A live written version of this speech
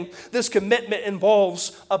This commitment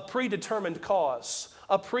involves a predetermined cause.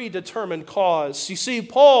 A predetermined cause. You see,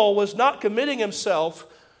 Paul was not committing himself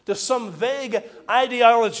to some vague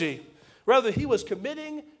ideology. Rather, he was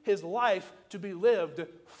committing his life to be lived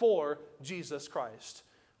for Jesus Christ.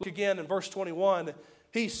 Look again in verse 21.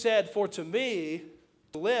 He said, "For to me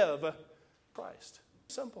to live Christ."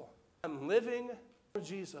 Simple. I'm living for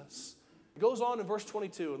Jesus. It goes on in verse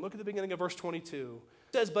 22, and look at the beginning of verse 22.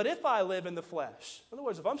 It says, "But if I live in the flesh," in other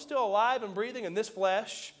words, if I'm still alive and breathing in this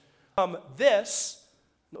flesh,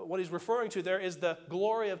 what he's referring to there is the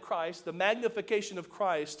glory of Christ, the magnification of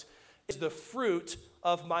Christ is the fruit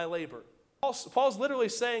of my labor. Paul's literally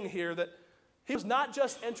saying here that he was not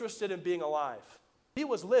just interested in being alive. He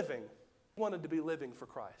was living. He wanted to be living for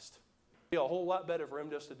Christ. It'd be a whole lot better for him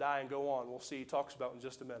just to die and go on. We'll see, he talks about in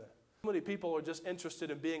just a minute. So many people are just interested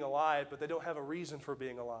in being alive, but they don't have a reason for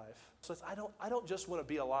being alive. So I don't just want to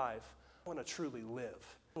be alive. I want to truly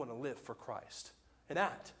live. I want to live for Christ. And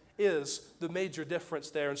that is the major difference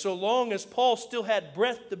there. And so long as Paul still had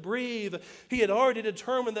breath to breathe, he had already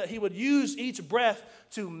determined that he would use each breath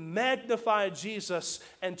to magnify Jesus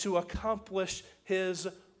and to accomplish his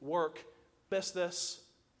work. Miss this.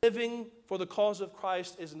 Living for the cause of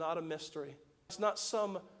Christ is not a mystery. It's not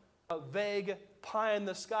some vague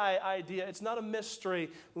pie-in-the-sky idea. It's not a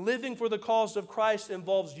mystery. Living for the cause of Christ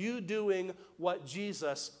involves you doing what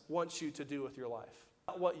Jesus wants you to do with your life.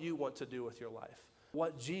 Not what you want to do with your life.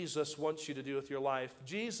 What Jesus wants you to do with your life.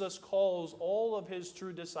 Jesus calls all of his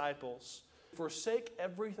true disciples, forsake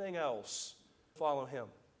everything else, follow him.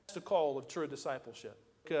 That's the call of true discipleship.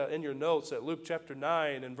 In your notes at Luke chapter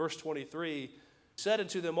 9 and verse 23, he said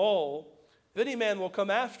unto them all, "If any man will come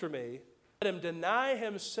after me, let him deny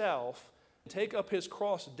himself and take up his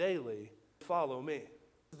cross daily, follow me."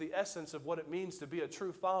 This is the essence of what it means to be a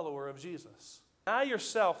true follower of Jesus. Deny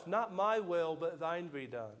yourself, not my will, but thine be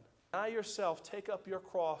done. Deny yourself, take up your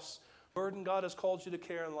cross, burden God has called you to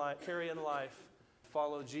carry in life.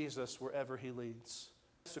 Follow Jesus wherever he leads.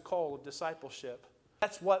 It's the call of discipleship.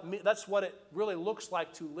 That's what it really looks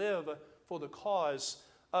like to live for the cause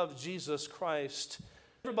of Jesus Christ.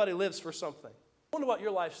 Everybody lives for something. I wonder what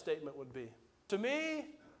your life statement would be. To me,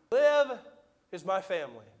 live is my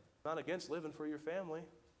family. Not against living for your family.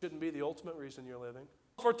 Shouldn't be the ultimate reason you're living.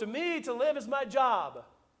 For to me, to live is my job.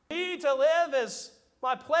 For me, to live is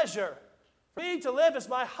my pleasure. For me, to live is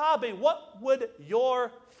my hobby. What would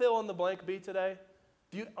your fill in the blank be today?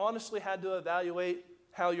 If you honestly had to evaluate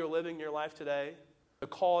how you're living your life today, the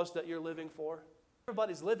cause that you're living for,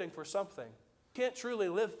 everybody's living for something. You can't truly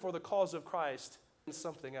live for the cause of Christ and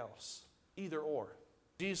something else. Either or.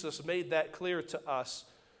 Jesus made that clear to us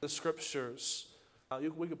in the Scriptures.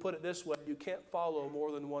 We could put it this way. You can't follow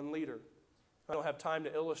more than one leader. I don't have time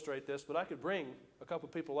to illustrate this, but I could bring a couple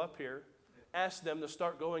people up here, ask them to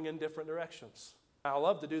start going in different directions. I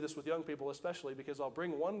love to do this with young people especially because I'll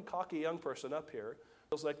bring one cocky young person up here,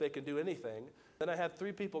 feels like they can do anything. Then I have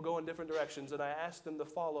three people go in different directions and I ask them to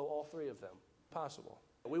follow all three of them. Possible.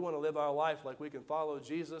 We want to live our life like we can follow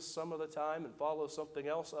Jesus some of the time and follow something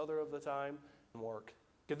else other of the time and work.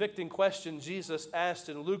 Convicting question Jesus asked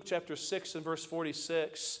in Luke chapter 6 and verse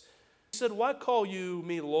 46. He said, "Why call you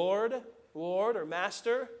me Lord, Lord, or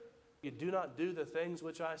Master? You do not do the things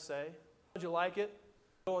which I say." Would you like it?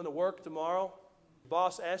 Going to work tomorrow, the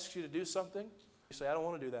boss asks you to do something. You say, "I don't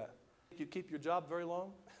want to do that." You keep your job very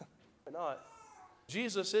long? Why not?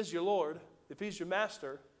 Jesus is your Lord. If he's your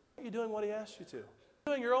master, are you doing what he asks you to?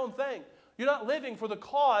 You're doing your own thing. You're not living for the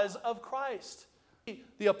cause of Christ.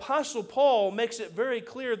 The Apostle Paul makes it very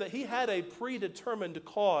clear that he had a predetermined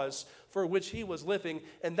cause for which he was living,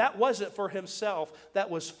 and that wasn't for himself. That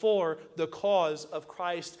was for the cause of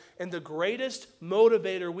Christ. And the greatest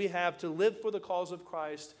motivator we have to live for the cause of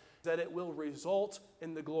Christ is that it will result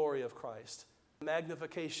in the glory of Christ,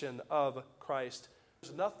 magnification of Christ.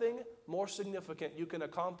 There's nothing more significant you can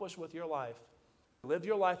accomplish with your life. Live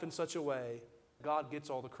your life in such a way that God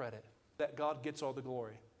gets all the credit, that God gets all the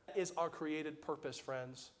glory. Is our created purpose,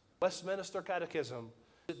 friends. Westminster Catechism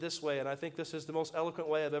put it this way, and I think this is the most eloquent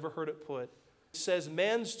way I've ever heard it put. It says,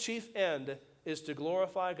 man's chief end is to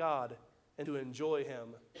glorify God and to enjoy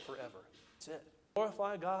him forever. That's it.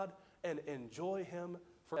 Glorify God and enjoy him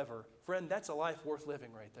forever. Friend, that's a life worth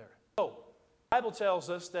living right there. So, the Bible tells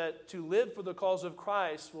us that to live for the cause of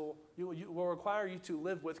Christ will require you to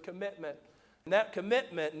live with commitment. And that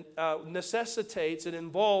commitment necessitates, it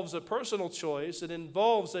involves a personal choice, it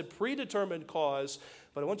involves a predetermined cause,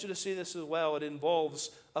 but I want you to see this as well, it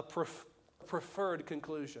involves a preferred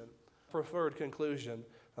conclusion. Preferred conclusion.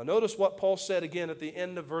 Now notice what Paul said again at the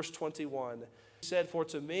end of verse 21. He said, "For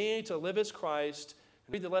to me to live is Christ,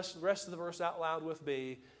 Read the rest of the verse out loud with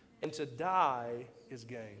me. And to die is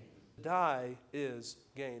gain. Die is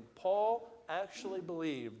gain. Paul actually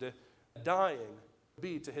believed dying would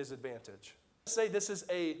be to his advantage. Let's say this is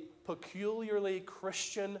a peculiarly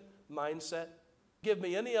Christian mindset. Give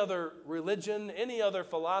me any other religion, any other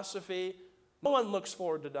philosophy. No one looks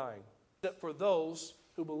forward to dying, except for those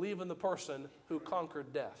who believe in the person who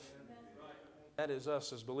conquered death. That is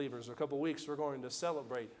us as believers. In a couple of weeks, we're going to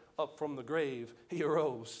celebrate up from the grave. He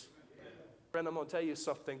arose. Friend, I'm going to tell you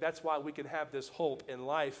something. That's why we can have this hope in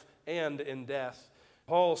life and in death.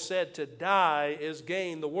 Paul said to die is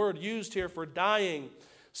gain. The word used here for dying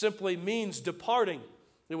simply means departing.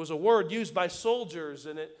 It was a word used by soldiers,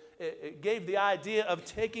 and it gave the idea of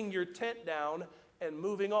taking your tent down and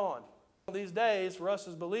moving on. These days, for us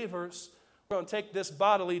as believers, we're going to take this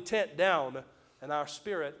bodily tent down, and our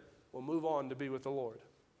spirit will move on to be with the Lord.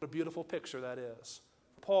 What a beautiful picture that is.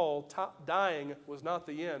 For Paul, dying was not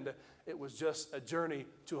the end. It was just a journey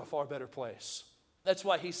to a far better place. That's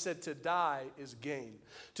why he said to die is gain.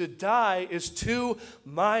 To die is to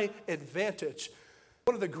my advantage.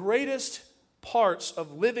 One of the greatest parts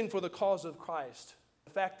of living for the cause of Christ,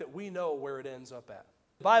 the fact that we know where it ends up at.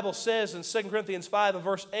 The Bible says in 2 Corinthians 5 and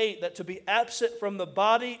verse 8 that to be absent from the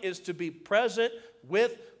body is to be present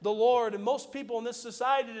with the Lord. And most people in this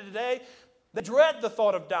society today, they dread the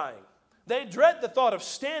thought of dying. They dread the thought of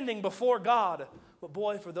standing before God. But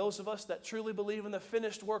boy, for those of us that truly believe in the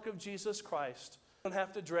finished work of Jesus Christ, we don't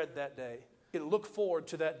have to dread that day. We can look forward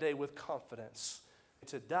to that day with confidence.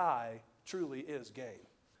 To die truly is gain.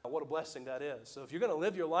 What a blessing that is. So if you're going to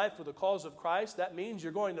live your life for the cause of Christ, that means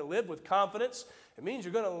you're going to live with confidence. It means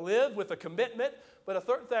you're going to live with a commitment. But a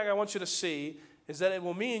third thing I want you to see is that it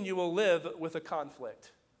will mean you will live with a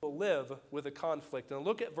conflict. You will live with a conflict. And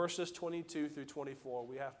look at verses 22 through 24.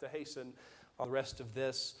 We have to hasten on the rest of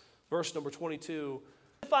this. Verse number 22.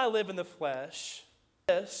 If I live in the flesh,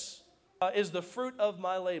 this is the fruit of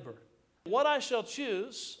my labor. What I shall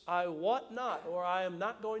choose, I wot not, or I am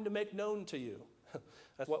not going to make known to you.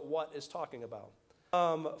 That's what is talking about.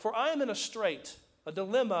 For I am in a strait, a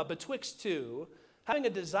dilemma betwixt two, having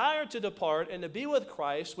a desire to depart and to be with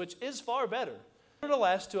Christ, which is far better.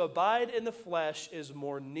 Nevertheless, to abide in the flesh is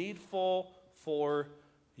more needful for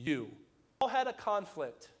you. Paul had a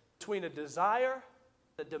conflict between a desire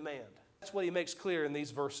and a demand. That's what he makes clear in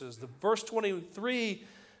these verses. The verse 23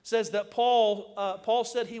 says that Paul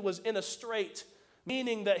said he was in a strait,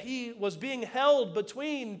 meaning that he was being held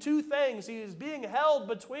between two things. He was being held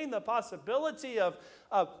between the possibility of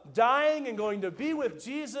dying and going to be with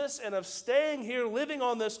Jesus and of staying here, living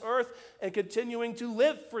on this earth and continuing to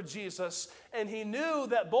live for Jesus. And he knew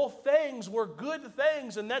that both things were good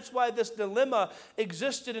things, and that's why this dilemma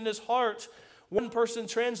existed in his heart. One person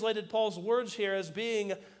translated Paul's words here as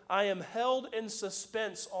being, I am held in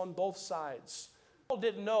suspense on both sides. Paul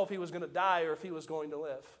didn't know if he was going to die or if he was going to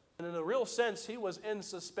live. And in a real sense, he was in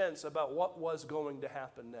suspense about what was going to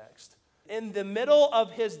happen next. In the middle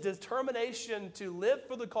of his determination to live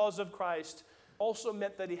for the cause of Christ also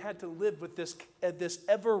meant that he had to live with this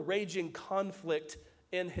ever-raging conflict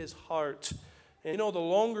in his heart. And you know, the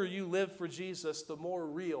longer you live for Jesus, the more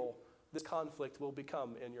real this conflict will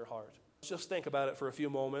become in your heart. Let's just think about it for a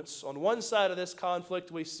few moments. On one side of this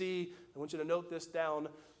conflict, we see, I want you to note this down,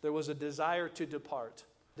 there was a desire to depart.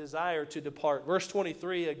 Desire to depart. Verse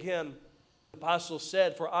 23 again, the apostle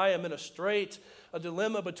said, for I am in a strait, a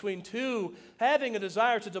dilemma between two, having a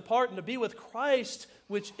desire to depart and to be with Christ,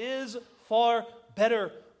 which is far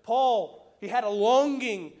better. Paul, he had a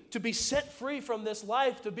longing to be set free from this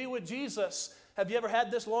life, to be with Jesus. Have you ever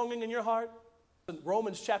had this longing in your heart?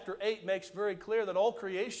 Romans chapter 8 makes very clear that all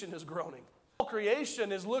creation is groaning. All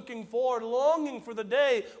creation is looking forward, longing for the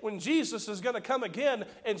day when Jesus is going to come again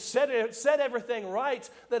and set everything right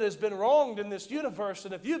that has been wronged in this universe.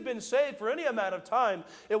 And if you've been saved for any amount of time,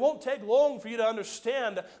 it won't take long for you to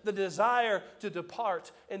understand the desire to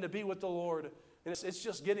depart and to be with the Lord. And it's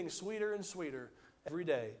just getting sweeter and sweeter every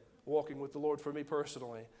day, walking with the Lord for me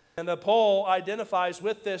personally. And Paul identifies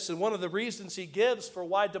with this, and one of the reasons he gives for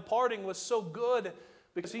why departing was so good,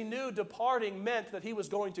 because he knew departing meant that he was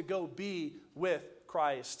going to go be with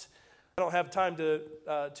Christ. I don't have time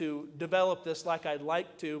to develop this like I'd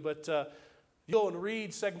like to, but you go and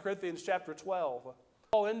read 2 Corinthians chapter 12.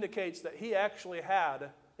 Paul indicates that he actually had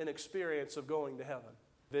an experience of going to heaven,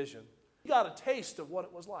 vision. He got a taste of what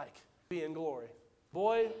it was like to be in glory.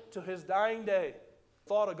 Boy, to his dying day,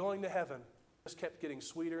 thought of going to heaven just kept getting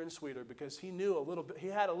sweeter and sweeter because he knew a little bit, he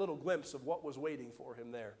had a little glimpse of what was waiting for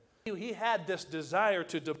him there. He had this desire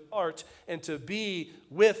to depart and to be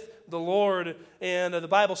with the Lord. And the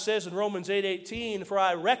Bible says in Romans 8:18, "For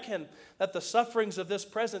I reckon that the sufferings of this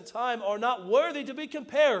present time are not worthy to be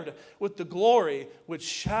compared with the glory which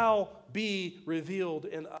shall be revealed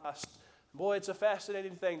in us." Boy, it's a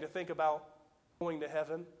fascinating thing to think about going to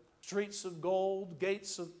heaven. Streets of gold,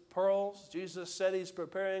 gates of pearls. Jesus said he's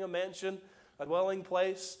preparing a mansion, a dwelling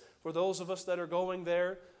place for those of us that are going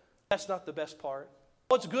there. That's not the best part.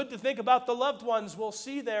 It's good to think about the loved ones we'll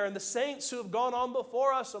see there and the saints who have gone on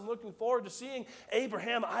before us. I'm looking forward to seeing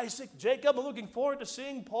Abraham, Isaac, Jacob. I'm looking forward to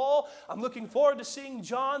seeing Paul. I'm looking forward to seeing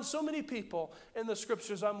John. So many people in the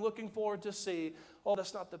scriptures I'm looking forward to see. Oh,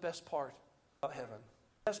 that's not the best part of heaven.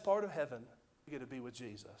 The best part of heaven, you get to be with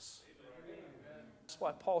Jesus. That's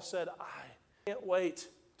why Paul said, I can't wait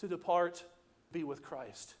to depart, be with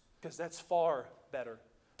Christ. Because that's far better.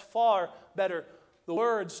 Far better. The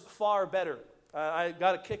word's far better. I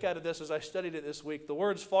got a kick out of this as I studied it this week. The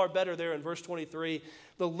word's far better there in verse 23.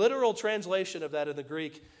 The literal translation of that in the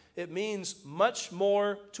Greek, it means much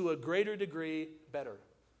more to a greater degree better.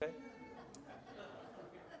 Okay?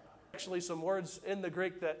 Actually, some words in the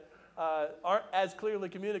Greek that aren't as clearly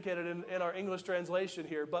communicated in our English translation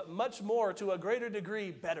here, but much more to a greater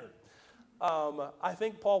degree better. I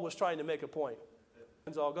think Paul was trying to make a point.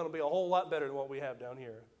 It's all going to be a whole lot better than what we have down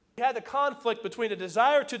here. He had the conflict between a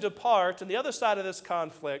desire to depart, and the other side of this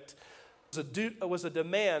conflict was a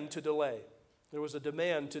demand to delay. There was a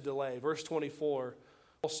demand to delay. Verse 24,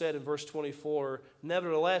 Paul said in verse 24,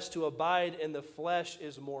 "Nevertheless, to abide in the flesh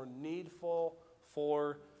is more needful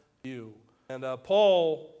for you." And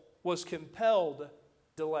Paul was compelled to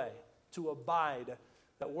delay, to abide.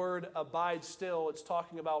 That word abide still, it's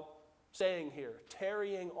talking about staying here,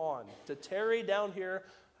 tarrying on, to tarry down here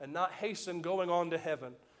and not hasten going on to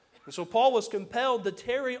heaven. And so Paul was compelled to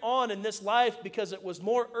tarry on in this life because it was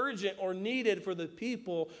more urgent or needed for the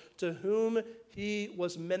people to whom he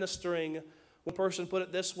was ministering. One person put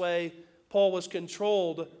it this way: Paul was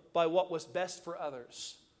controlled by what was best for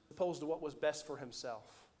others, as opposed to what was best for himself.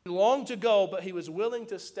 He longed to go, but he was willing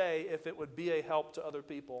to stay if it would be a help to other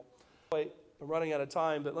people. Wait, I'm running out of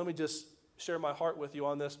time, but let me just share my heart with you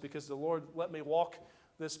on this because the Lord let me walk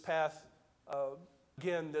this path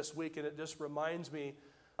again this week, and it just reminds me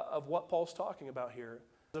of what Paul's talking about here.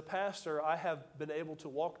 As a pastor, I have been able to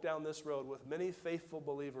walk down this road with many faithful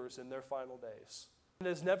believers in their final days. It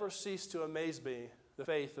has never ceased to amaze me, the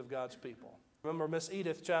faith of God's people. Remember Miss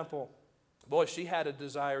Edith Chappell? Boy, she had a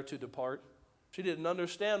desire to depart. She didn't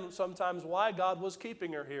understand sometimes why God was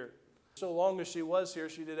keeping her here. So long as she was here,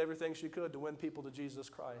 she did everything she could to win people to Jesus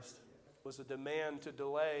Christ. It was a demand to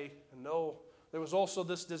delay. And no, there was also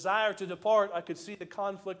this desire to depart. I could see the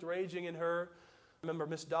conflict raging in her. Remember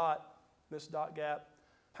Miss Dot Gap,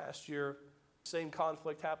 past year, same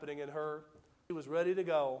conflict happening in her. She was ready to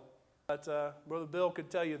go, but Brother Bill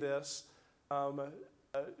could tell you this.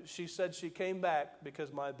 She said she came back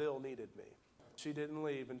because my Bill needed me. She didn't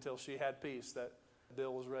leave until she had peace that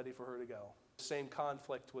Bill was ready for her to go. The same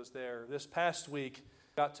conflict was there. This past week,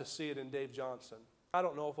 got to see it in Dave Johnson. I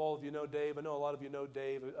don't know if all of you know Dave. I know a lot of you know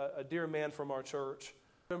Dave, a dear man from our church.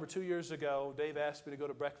 I remember 2 years ago, Dave asked me to go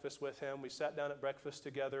to breakfast with him. We sat down at breakfast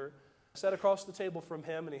together. I sat across the table from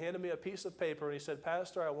him, and he handed me a piece of paper, and he said,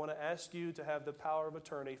 "Pastor, I want to ask you to have the power of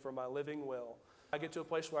attorney for my living will. I get to a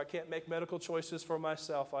place where I can't make medical choices for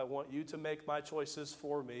myself. I want you to make my choices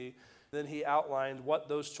for me." Then he outlined what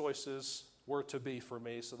those choices were to be for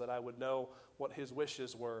me so that I would know what his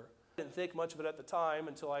wishes were. I didn't think much of it at the time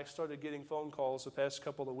until I started getting phone calls the past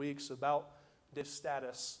couple of weeks about Dave's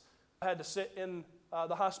status. I had to sit in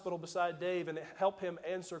the hospital beside Dave and help him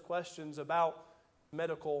answer questions about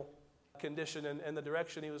medical condition and the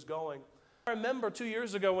direction he was going. I remember 2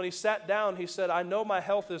 years ago when he sat down, he said, "I know my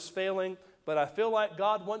health is failing, but I feel like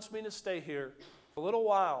God wants me to stay here for a little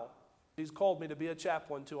while. He's called me to be a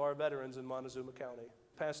chaplain to our veterans in Montezuma County."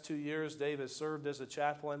 The past 2 years, Dave has served as a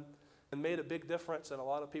chaplain and made a big difference in a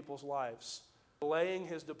lot of people's lives, delaying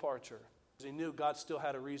his departure because he knew God still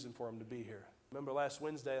had a reason for him to be here. Remember last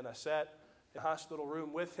Wednesday, and I sat in the hospital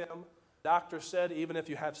room with him. The doctor said even if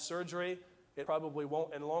you have surgery, it probably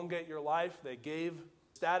won't elongate your life. They gave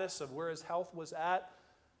status of where his health was at.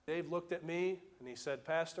 Dave looked at me and he said,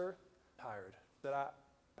 "Pastor, I'm tired." He said, I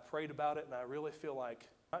prayed about it and I really feel like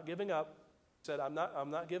I'm not giving up. He said, I'm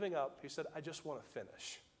not giving up. He said, "I just want to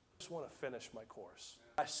finish. I just want to finish my course."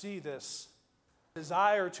 I see this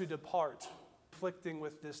desire to depart conflicting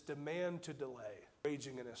with this demand to delay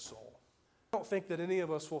raging in his soul. I don't think that any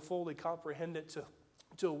of us will fully comprehend it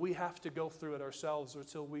until we have to go through it ourselves or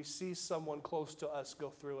until we see someone close to us go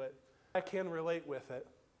through it. I can relate with it.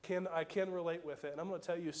 I can relate with it. And I'm going to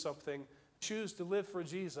tell you something. Choose to live for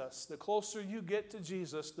Jesus. The closer you get to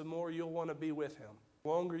Jesus, the more you'll want to be with him. The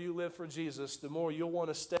longer you live for Jesus, the more you'll want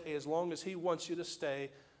to stay as long as he wants you to stay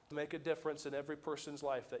to make a difference in every person's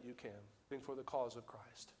life that you can. Living for the cause of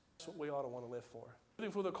Christ. That's what we ought to want to live for.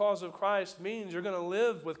 Living for the cause of Christ means you're going to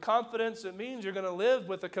live with confidence. It means you're going to live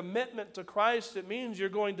with a commitment to Christ. It means you're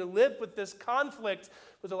going to live with this conflict.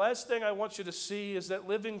 But the last thing I want you to see is that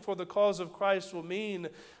living for the cause of Christ will mean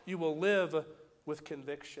you will live with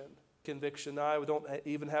conviction. Conviction. Now, I don't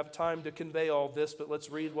even have time to convey all this, but let's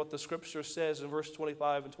read what the Scripture says in verse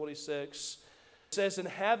 25 and 26. It says, "In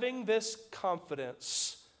having this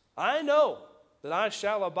confidence, I know that I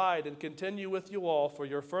shall abide and continue with you all for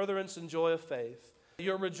your furtherance and joy of faith.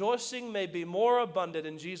 Your rejoicing may be more abundant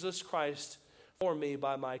in Jesus Christ for me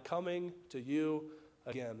by my coming to you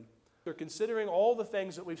again." We're considering all the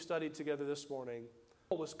things that we've studied together this morning.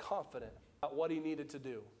 Paul was confident about what he needed to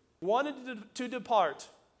do. He wanted to depart.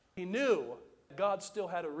 He knew God still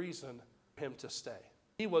had a reason for him to stay.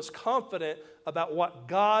 He was confident about what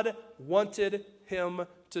God wanted him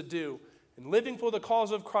to do. And living for the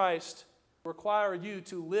cause of Christ require you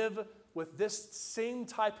to live with this same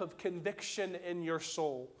type of conviction in your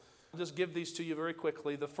soul. I'll just give these to you very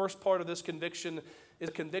quickly. The first part of this conviction is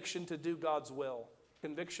a conviction to do God's will.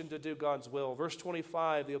 Conviction to do God's will. Verse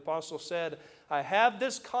 25, the apostle said, "I have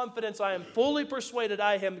this confidence, I am fully persuaded,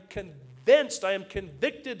 I am convinced, I am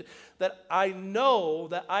convicted that I know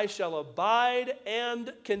that I shall abide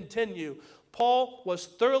and continue." Paul was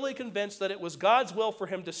thoroughly convinced that it was God's will for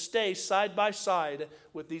him to stay side by side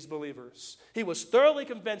with these believers. He was thoroughly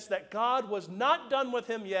convinced that God was not done with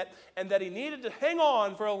him yet and that he needed to hang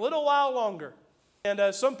on for a little while longer.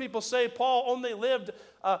 And some people say Paul only lived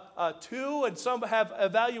 2, and some have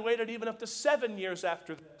evaluated even up to 7 years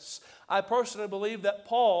after this. I personally believe that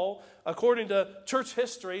Paul, according to church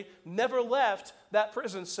history, never left that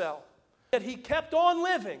prison cell. That he kept on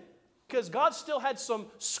living because God still had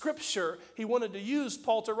some scripture he wanted to use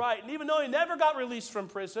Paul to write. And even though he never got released from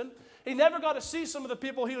prison, he never got to see some of the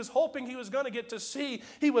people he was hoping he was going to get to see.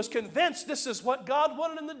 He was convinced this is what God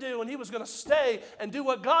wanted him to do, and he was going to stay and do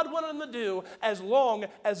what God wanted him to do as long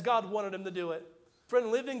as God wanted him to do it.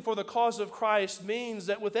 Friend, living for the cause of Christ means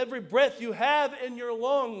that with every breath you have in your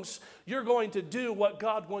lungs, you're going to do what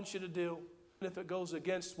God wants you to do. And if it goes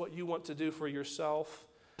against what you want to do for yourself,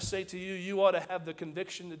 I say to you, you ought to have the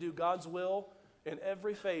conviction to do God's will in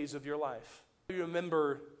every phase of your life. You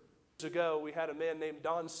remember years ago, we had a man named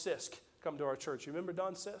Don Sisk come to our church. You remember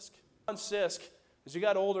Don Sisk? Don Sisk, as he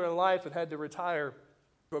got older in life and had to retire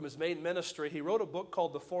from his main ministry, he wrote a book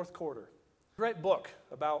called The Fourth Quarter. Great book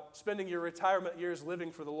about spending your retirement years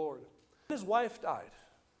living for the Lord. His wife died.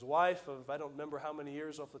 His wife of, I don't remember how many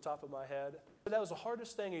years off the top of my head. But that was the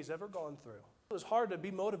hardest thing he's ever gone through. It was hard to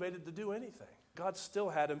be motivated to do anything. God still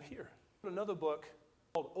had him here. Another book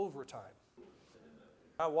called Overtime.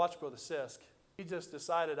 I watched Brother Sisk. He just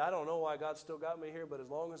decided, I don't know why God still got me here, but as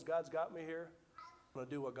long as God's got me here, I'm going to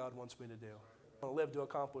do what God wants me to do. I'm going to live to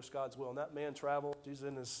accomplish God's will. And that man travels. He's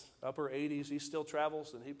in his upper 80s. He still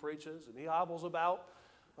travels, and he preaches, and he hobbles about.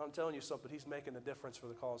 I'm telling you something, he's making a difference for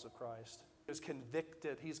the cause of Christ. He's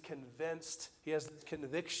convicted. He's convinced. He has this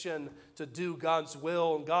conviction to do God's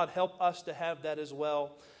will, and God help us to have that as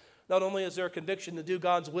well. Not only is there a conviction to do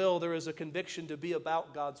God's will, there is a conviction to be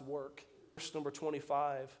about God's work. Verse number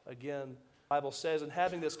 25, again, the Bible says, "And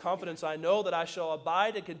having this confidence, I know that I shall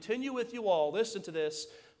abide and continue with you all," listen to this,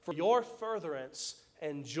 "for your furtherance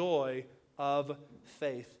and joy of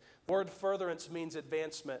faith." The word furtherance means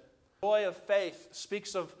advancement. Joy of faith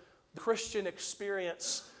speaks of the Christian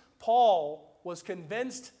experience. Paul was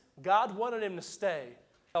convinced God wanted him to stay,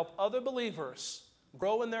 help other believers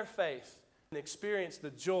grow in their faith, and experience the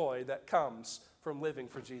joy that comes from living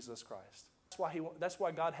for Jesus Christ. That's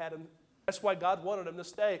why God had him. That's why God wanted him to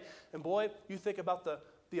stay. And boy, you think about the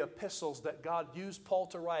epistles that God used Paul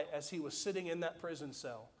to write as he was sitting in that prison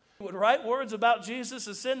cell. He would write words about Jesus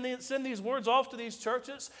and send these words off to these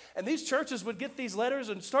churches, and these churches would get these letters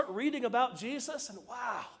and start reading about Jesus, and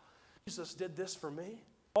wow, Jesus did this for me.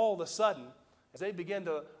 All of a sudden, as they began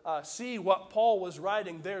to see what Paul was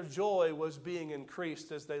writing, their joy was being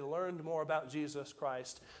increased as they learned more about Jesus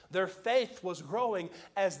Christ. Their faith was growing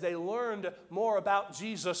as they learned more about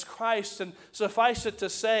Jesus Christ. And suffice it to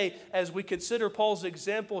say, as we consider Paul's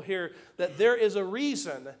example here, that there is a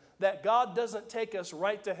reason that God doesn't take us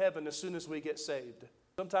right to heaven as soon as we get saved.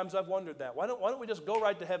 Sometimes I've wondered that. Why don't we just go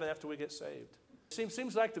right to heaven after we get saved?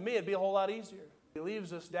 Seems like to me it'd be a whole lot easier. He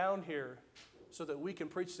leaves us down here so that we can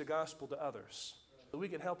preach the gospel to others. so we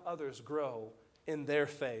can help others grow in their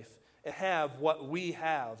faith and have what we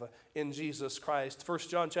have in Jesus Christ. 1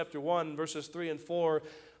 John chapter 1, verses 3 and 4,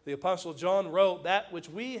 the Apostle John wrote, "That which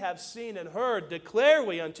we have seen and heard declare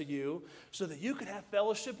we unto you, so that you could have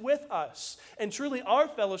fellowship with us. And truly our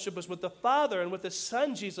fellowship is with the Father and with His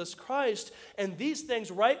Son, Jesus Christ. And these things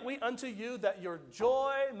write we unto you, that your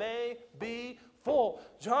joy may be full."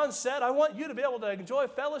 John said, I want you to be able to enjoy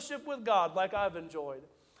fellowship with God like I've enjoyed.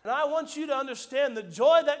 And I want you to understand the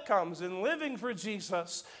joy that comes in living for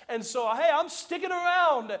Jesus. And so, hey, I'm sticking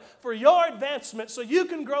around for your advancement so you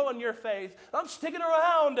can grow in your faith. I'm sticking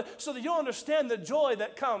around so that you'll understand the joy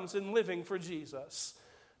that comes in living for Jesus.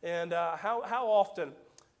 And how often,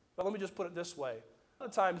 well, let me just put it this way. A lot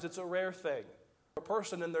of times it's a rare thing for a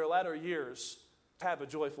person in their latter years to have a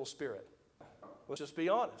joyful spirit. Let's just be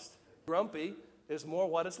honest. Grumpy is more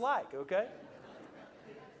what it's like, okay?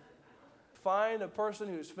 Find a person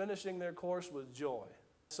who's finishing their course with joy.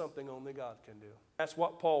 Something only God can do. That's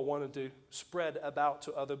what Paul wanted to spread about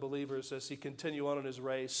to other believers as he continued on in his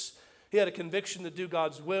race. He had a conviction to do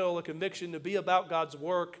God's will, a conviction to be about God's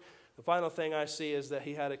work. The final thing I see is that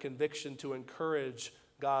he had a conviction to encourage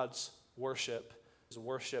God's worship. His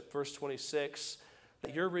worship, verse 26,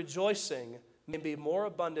 that your rejoicing may be more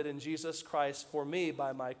abundant in Jesus Christ for me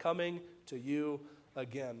by my coming to you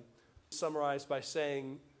again. Summarized by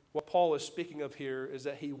saying, what Paul is speaking of here is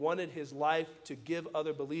that he wanted his life to give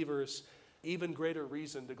other believers even greater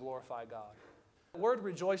reason to glorify God. The word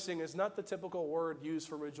rejoicing is not the typical word used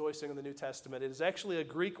for rejoicing in the New Testament. It is actually a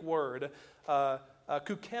Greek word,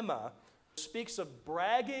 kukema, speaks of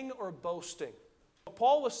bragging or boasting. What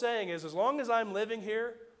Paul was saying is, as long as I'm living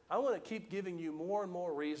here, I want to keep giving you more and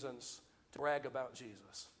more reasons to brag about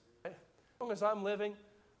Jesus. Okay? As long as I'm living,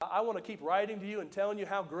 I want to keep writing to you and telling you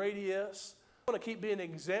how great He is. I want to keep being an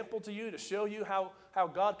example to you to show you how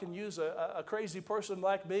God can use a crazy person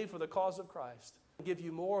like me for the cause of Christ. Give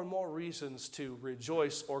you more and more reasons to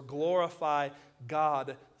rejoice or glorify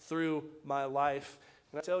God through my life.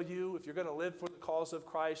 And I tell you, if you're going to live for the cause of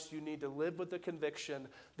Christ, you need to live with the conviction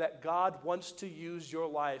that God wants to use your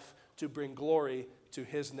life to bring glory to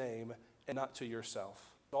His name and not to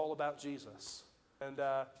yourself. It's all about Jesus. And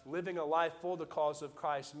living a life for the cause of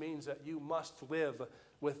Christ means that you must live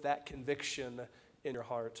with that conviction in your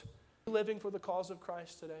heart. Are you living for the cause of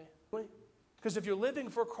Christ today? Because if you're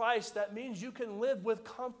living for Christ, that means you can live with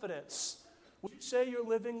confidence. Would you say you're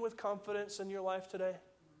living with confidence in your life today?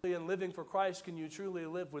 In living for Christ, can you truly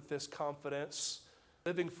live with this confidence?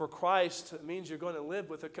 Living for Christ means you're going to live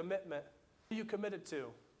with a commitment. What are you committed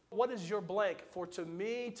to? What is your blank? For to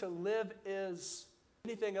me to live is...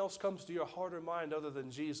 Anything else comes to your heart or mind other than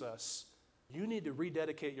Jesus, you need to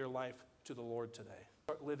rededicate your life to the Lord today.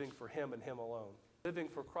 Start living for Him and Him alone. Living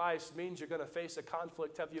for Christ means you're going to face a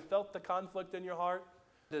conflict. Have you felt the conflict in your heart?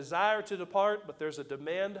 Desire to depart, but there's a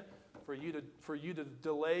demand for you to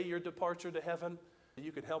delay your departure to heaven, that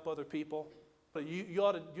you can help other people. But you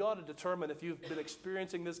ought to determine, if you've been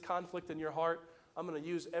experiencing this conflict in your heart, I'm going to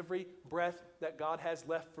use every breath that God has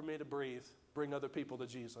left for me to breathe, bring other people to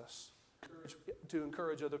Jesus. To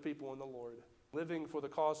encourage other people in the Lord. Living for the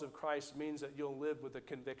cause of Christ means that you'll live with a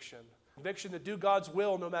conviction. Conviction to do God's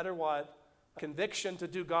will no matter what. A conviction to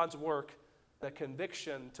do God's work. A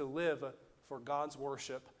conviction to live for God's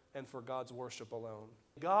worship and for God's worship alone.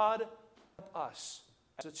 God, help us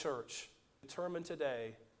as a church determine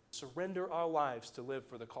today to surrender our lives to live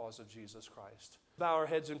for the cause of Jesus Christ. Bow our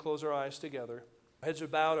heads and close our eyes together. Our heads are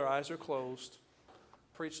bowed, our eyes are closed.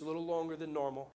 Preach a little longer than normal.